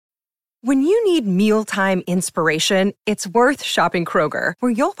When you need mealtime inspiration, it's worth shopping Kroger,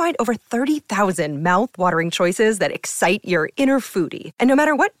 where you'll find over 30,000 mouth-watering choices that excite your inner foodie. And no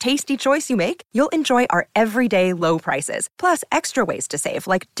matter what tasty choice you make, you'll enjoy our everyday low prices, plus extra ways to save,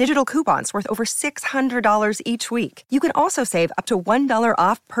 like digital coupons worth over $600 each week. You can also save up to $1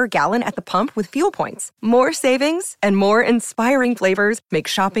 off per gallon at the pump with fuel points. More savings and more inspiring flavors make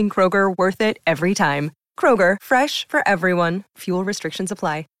shopping Kroger worth it every time. Kroger, fresh for everyone. Fuel restrictions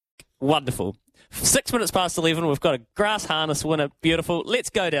apply. Wonderful. 6 minutes past 11, we've got a grass harness winner. Beautiful.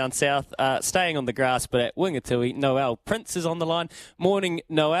 Let's go down south, staying on the grass, but at Wingatui. Noelle Prince is on the line. Morning,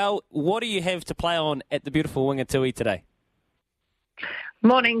 Noelle. What do you have to play on at the beautiful Wingatui today?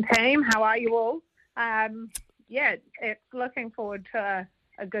 Morning, team. How are you all? It's looking forward to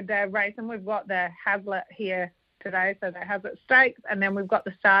a good day of racing. We've got the Hazlitt here today, so the Hazlitt Stakes, and then we've got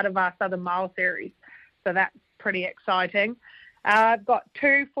the start of our Southern Mile Series, so that's pretty exciting. I've got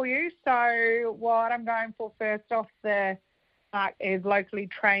two for you. So what I'm going for first off the mark is locally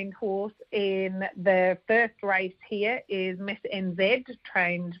trained horse in the first race here is Miss NZ,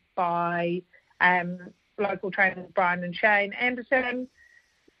 trained by local trainers Brian and Shane Anderson,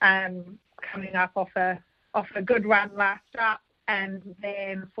 coming up off a good run last up. And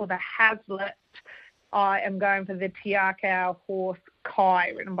then for the Hazlitt, I am going for the Tiakau horse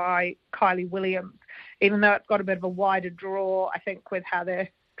Kai, written by Kylie Williams. Even though it's got a bit of a wider draw, I think with how the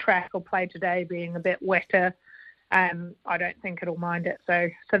track will play today being a bit wetter, I don't think it'll mind it.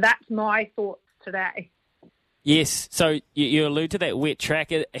 So that's my thoughts today. Yes, so you allude to that wet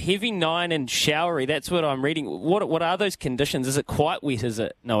track. A heavy 9 and showery, that's what I'm reading. What are those conditions? Is it quite wet, is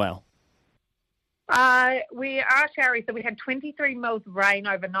it, Noelle? We are showery, so we had 23 mils of rain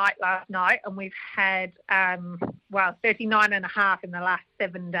overnight last night, and we've had 39.5 in the last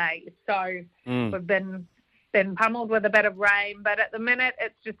 7 days. So we've been pummeled with a bit of rain, but at the minute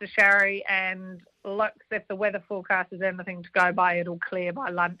it's just a showery, and looks, if the weather forecast is anything to go by, it'll clear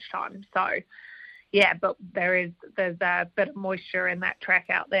by lunchtime. So yeah, but there's a bit of moisture in that track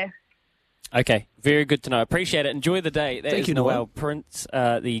out there. Okay, very good to know. Appreciate it. Enjoy the day. That Thank is you, Noelle Noelle. Prince,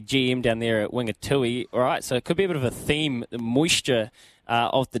 the GM down there at Wingatui. All right, so it could be a bit of a theme, the moisture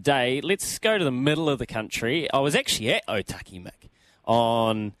of the day. Let's go to the middle of the country. I was actually at Otaki, Mick,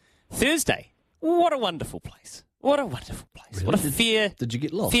 on Thursday. What a wonderful place. What a wonderful place. Really? What a fair... Did you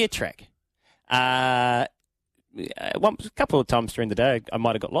get lost? Fair track. A couple of times during the day I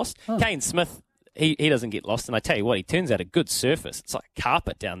might have got lost. Oh. Kane Smith... He doesn't get lost, and I tell you what, he turns out a good surface. It's like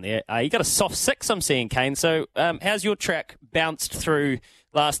carpet down there. You got a soft 6, I'm seeing, Kane. So how's your track bounced through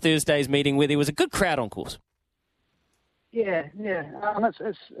last Thursday's meeting where there was a good crowd on course? Yeah.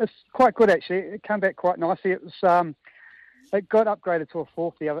 It's quite good, actually. It came back quite nicely. It was it got upgraded to a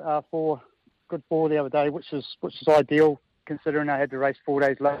four the other day, which is ideal considering I had to race 4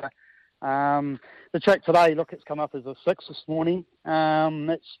 days later. The track today, look, it's come up as a 6 this morning.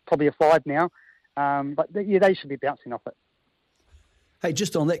 It's probably a 5 now. But they should be bouncing off it. Hey,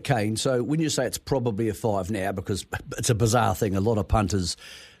 just on that, Kane, so when you say it's probably a 5 now, because it's a bizarre thing, a lot of punters,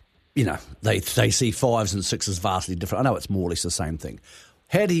 they see 5s and 6s vastly different. I know it's more or less the same thing.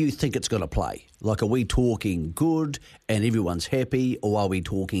 How do you think it's going to play? Like, are we talking good and everyone's happy, or are we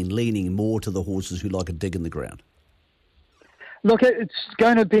talking leaning more to the horses who like a dig in the ground? Look, it's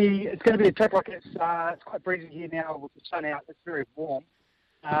going to be a track like it's quite breezy here now with the sun out. It's very warm.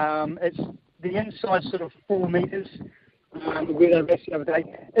 It's the inside sort of 4 metres where they raced the other day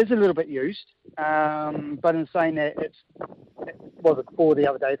is a little bit used, but in saying that it was a 4 the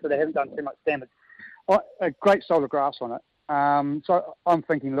other day, so they haven't done too much damage. A great solar grass on it, so I'm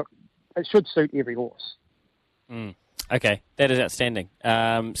thinking, look, it should suit every horse. Okay, that is outstanding.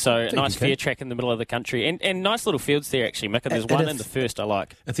 So nice fair track in the middle of the country, and nice little fields there actually, Mick. And there's one in the first I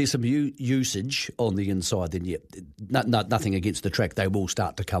like. If there's some usage on the inside, then nothing against the track. They will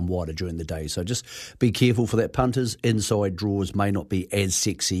start to come wider during the day. So just be careful for that, punters. Inside draws may not be as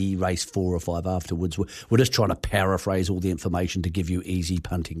sexy. Race 4 or 5 afterwards. We're just trying to paraphrase all the information to give you easy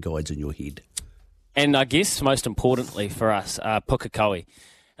punting guides in your head. And I guess most importantly for us, Pukekohe.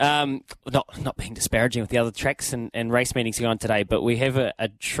 Not being disparaging with the other tracks and race meetings going on today, but we have a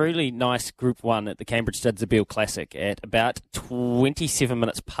truly nice Group 1 at the Cambridge Stud Zabeel Classic at about 27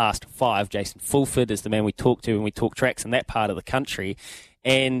 minutes past 5. Jason Fulford is the man we talk to when we talk tracks in that part of the country.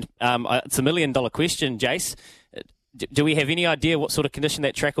 And it's $1 million question, Jace. Do we have any idea what sort of condition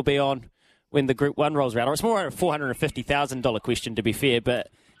that track will be on when the Group 1 rolls around? Or it's more a $450,000 question, to be fair,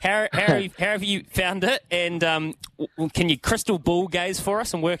 but... How have you found it? And can you crystal ball gaze for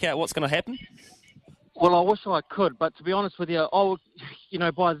us and work out what's going to happen? Well, I wish I could, but to be honest with you,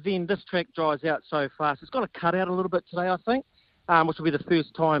 by then this track dries out so fast. It's going to cut out a little bit today, I think, which will be the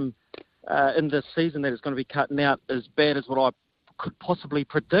first time in this season that is going to be cutting out as bad as what I could possibly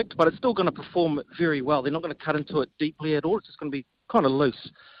predict, but it's still going to perform very well. They're not going to cut into it deeply at all. It's just going to be kind of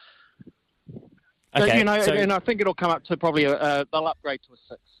loose. Okay, and I think it'll come up to probably they'll upgrade to a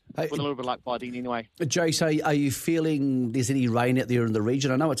 6 with a little bit of luck by then anyway. Jace, are you feeling there's any rain out there in the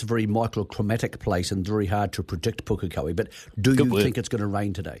region? I know it's a very microclimatic place and very hard to predict Pukekohe, but do you think it's going to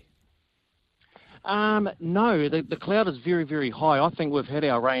rain today? No, the cloud is very, very high. I think we've had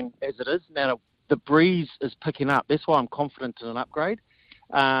our rain as it is. Now, the breeze is picking up. That's why I'm confident in an upgrade.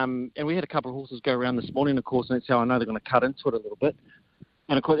 And we had a couple of horses go around this morning, of course, and that's how I know they're going to cut into it a little bit.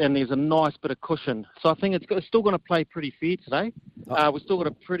 And of course, and there's a nice bit of cushion. So I think it's still going to play pretty fair today. We've still got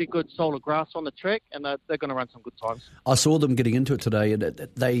a pretty good solid grass on the track, and they're going to run some good times. I saw them getting into it today, and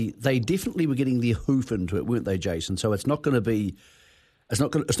they definitely were getting their hoof into it, weren't they, Jason? So it's not going to be... It's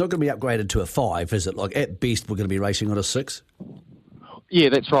not going to be upgraded to a 5, is it? Like, at best, we're going to be racing on a 6? Yeah,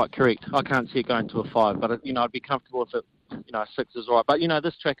 that's right, correct. I can't see it going to a 5, but, I'd be comfortable if it, a 6 is right. But,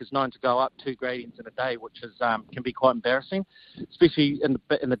 this track is known to go up 2 gradients in a day, which is can be quite embarrassing, especially in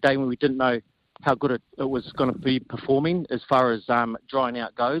the day when we didn't know how good it was going to be performing as far as drying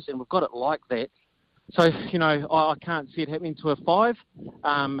out goes, and we've got it like that. So, I can't see it happening to a 5.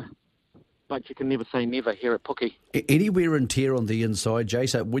 But you can never say never here at Puke. Any wear and tear on the inside, Jay?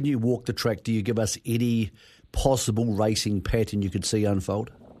 So when you walk the track, do you give us any possible racing pattern you could see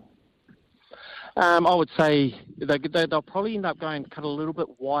unfold? I would say they'll probably end up going cut a little bit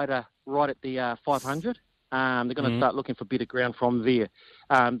wider right at the 500. They're going to start looking for better ground from there.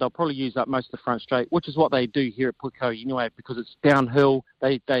 They'll probably use up most of the front straight, which is what they do here at Pukekohe anyway, because it's downhill.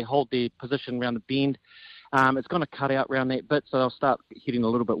 They hold their position around the bend. It's going to cut out around that bit, so they'll start hitting a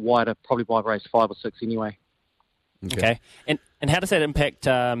little bit wider, probably by race 5 or 6 anyway. Okay. And how does that impact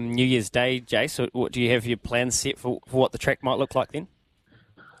New Year's Day, Jay? So what, do you have your plans set for what the track might look like then?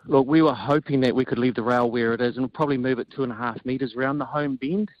 Look, we were hoping that we could leave the rail where it is and probably move it 2.5 metres around the home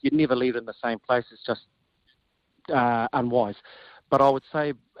bend. You'd never leave it in the same place. It's just unwise. But I would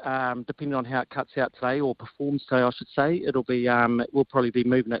say, depending on how it cuts out today, or performs today, I should say, it'll be we'll probably be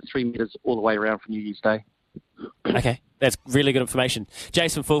moving it 3 metres all the way around for New Year's Day. Okay, that's really good information.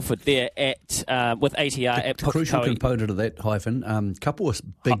 Jason Fulford there with ATR at Pukekohe. Crucial component of that, Hyphen, couple of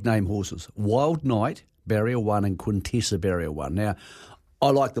big name horses, Wild Knight, Barrier 1 and Quintessa Barrier 1. Now,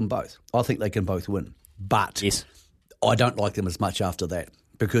 I like them both. I think they can both win. But yes, I don't like them as much after that.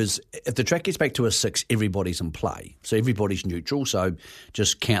 Because if the track gets back to a 6, everybody's in play. So everybody's neutral, so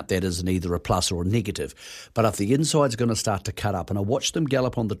just count that as either a plus or a negative. But if the inside's going to start to cut up, and I watched them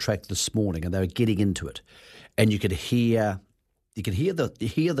gallop on the track this morning, and they were getting into it, and you could hear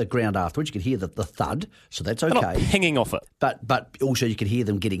the ground afterwards, you could hear the thud, so that's okay. They're not hanging off it. But also you could hear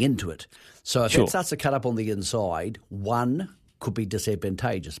them getting into it. So if it starts to cut up on the inside, 1 could be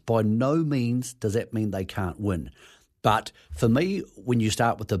disadvantageous. By no means does that mean they can't win. But for me, when you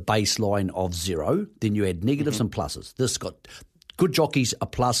start with the baseline of 0, then you add negatives and pluses. This got good jockeys a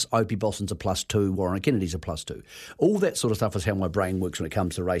plus, Opie Boston's a +2, Warren Kennedy's a +2. All that sort of stuff is how my brain works when it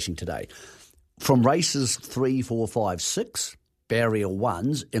comes to racing today. From races 3, 4, 5, 6, barrier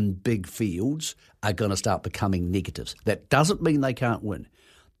 1s in big fields are going to start becoming negatives. That doesn't mean they can't win,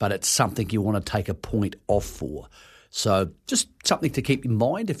 but it's something you want to take a point off for. So just something to keep in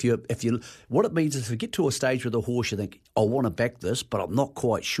mind. If you, what it means is if you get to a stage with a horse, you think, I want to back this, but I'm not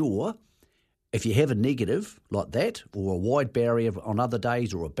quite sure. If you have a negative like that, or a wide barrier on other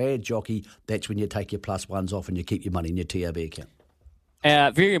days, or a bad jockey, that's when you take your +1s off and you keep your money in your TRB account.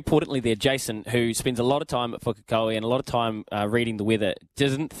 Very importantly there, Jason, who spends a lot of time at Pukekohe and a lot of time reading the weather,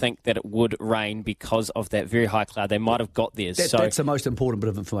 didn't think that it would rain because of that very high cloud. They might have got there. That's the most important bit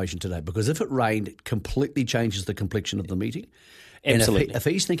of information today, because if it rained, it completely changes the complexion of the meeting. Absolutely. And if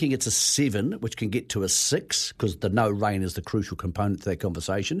he's thinking it's a 7, which can get to a 6, because the no rain is the crucial component to that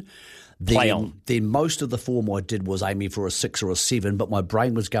conversation, then most of the form I did was aiming for a 6 or a 7, but my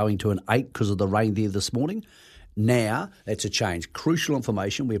brain was going to an 8 because of the rain there this morning. Now, that's a change. Crucial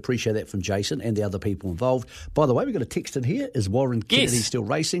information. We appreciate that from Jason and the other people involved. By the way, we've got a text in here. Is Warren Kennedy still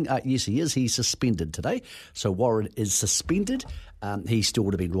racing? Yes, he is. He's suspended today. So Warren is suspended. He's still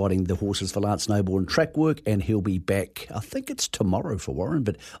would have been riding the horses for Lance Noble and track work, and he'll be back, I think it's tomorrow for Warren,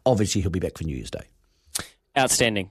 but obviously he'll be back for New Year's Day. Outstanding.